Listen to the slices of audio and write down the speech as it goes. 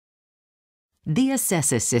The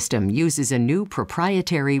Acessa system uses a new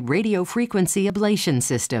proprietary radiofrequency ablation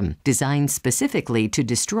system designed specifically to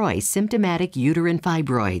destroy symptomatic uterine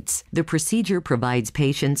fibroids. The procedure provides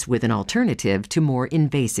patients with an alternative to more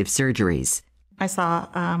invasive surgeries. I saw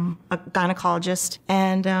a gynecologist,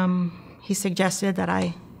 and he suggested that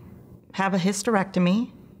I have a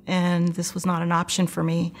hysterectomy, and this was not an option for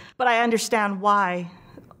me. But I understand why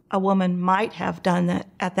a woman might have done that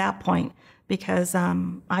at that point, because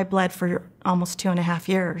I bled for almost 2.5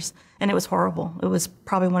 years, and it was horrible. It was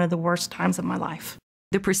probably one of the worst times of my life.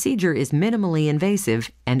 The procedure is minimally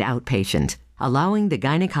invasive and outpatient, allowing the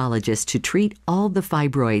gynecologist to treat all the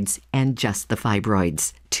fibroids and just the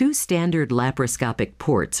fibroids. 2 standard laparoscopic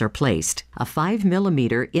ports are placed, a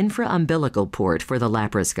 5mm infraumbilical port for the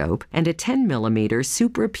laparoscope and a 10mm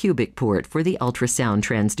suprapubic port for the ultrasound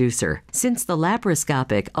transducer. Since the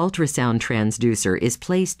laparoscopic ultrasound transducer is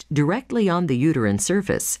placed directly on the uterine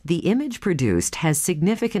surface, the image produced has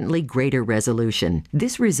significantly greater resolution.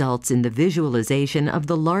 This results in the visualization of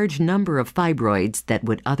the large number of fibroids that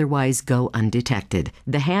would otherwise go undetected.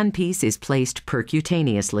 The handpiece is placed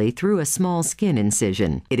percutaneously through a small skin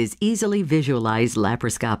incision. It is easily visualized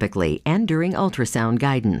laparoscopically and during ultrasound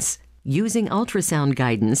guidance. Using ultrasound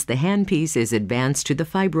guidance, the handpiece is advanced to the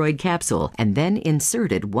fibroid capsule and then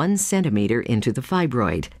inserted 1 centimeter into the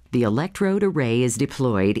fibroid. The electrode array is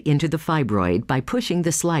deployed into the fibroid by pushing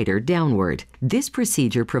the slider downward. This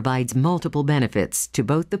procedure provides multiple benefits to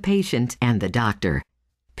both the patient and the doctor.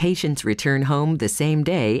 Patients return home the same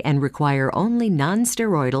day and require only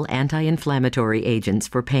non-steroidal anti-inflammatory agents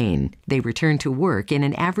for pain. They return to work in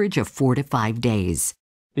an average of 4 to 5 days.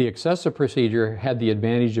 The Acessa procedure had the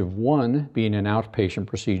advantage of 1 being an outpatient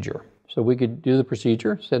procedure. So we could do the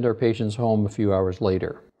procedure, send our patients home a few hours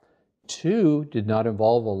later. 2, did not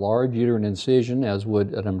involve a large uterine incision as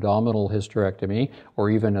would an abdominal hysterectomy or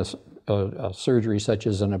even a surgery such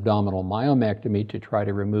as an abdominal myomectomy to try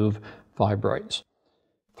to remove fibroids.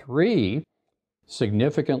 3,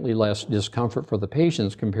 significantly less discomfort for the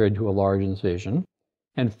patients compared to a large incision.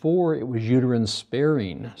 And 4, it was uterine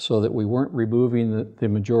sparing, so that we weren't removing the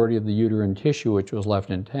majority of the uterine tissue, which was left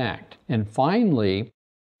intact. And finally,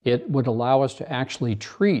 it would allow us to actually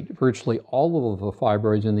treat virtually all of the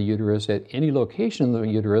fibroids in the uterus at any location in the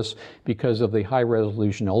uterus because of the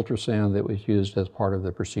high-resolution ultrasound that was used as part of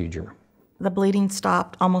the procedure. The bleeding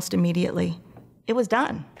stopped almost immediately. It was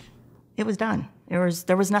done. It was done.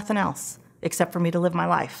 There was nothing else except for me to live my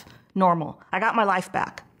life normal. I got my life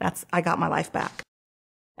back. I got my life back.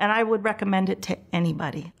 And I would recommend it to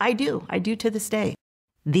anybody. I do to this day.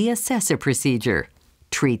 The Acessa procedure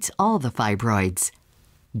treats all the fibroids,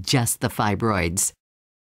 just the fibroids.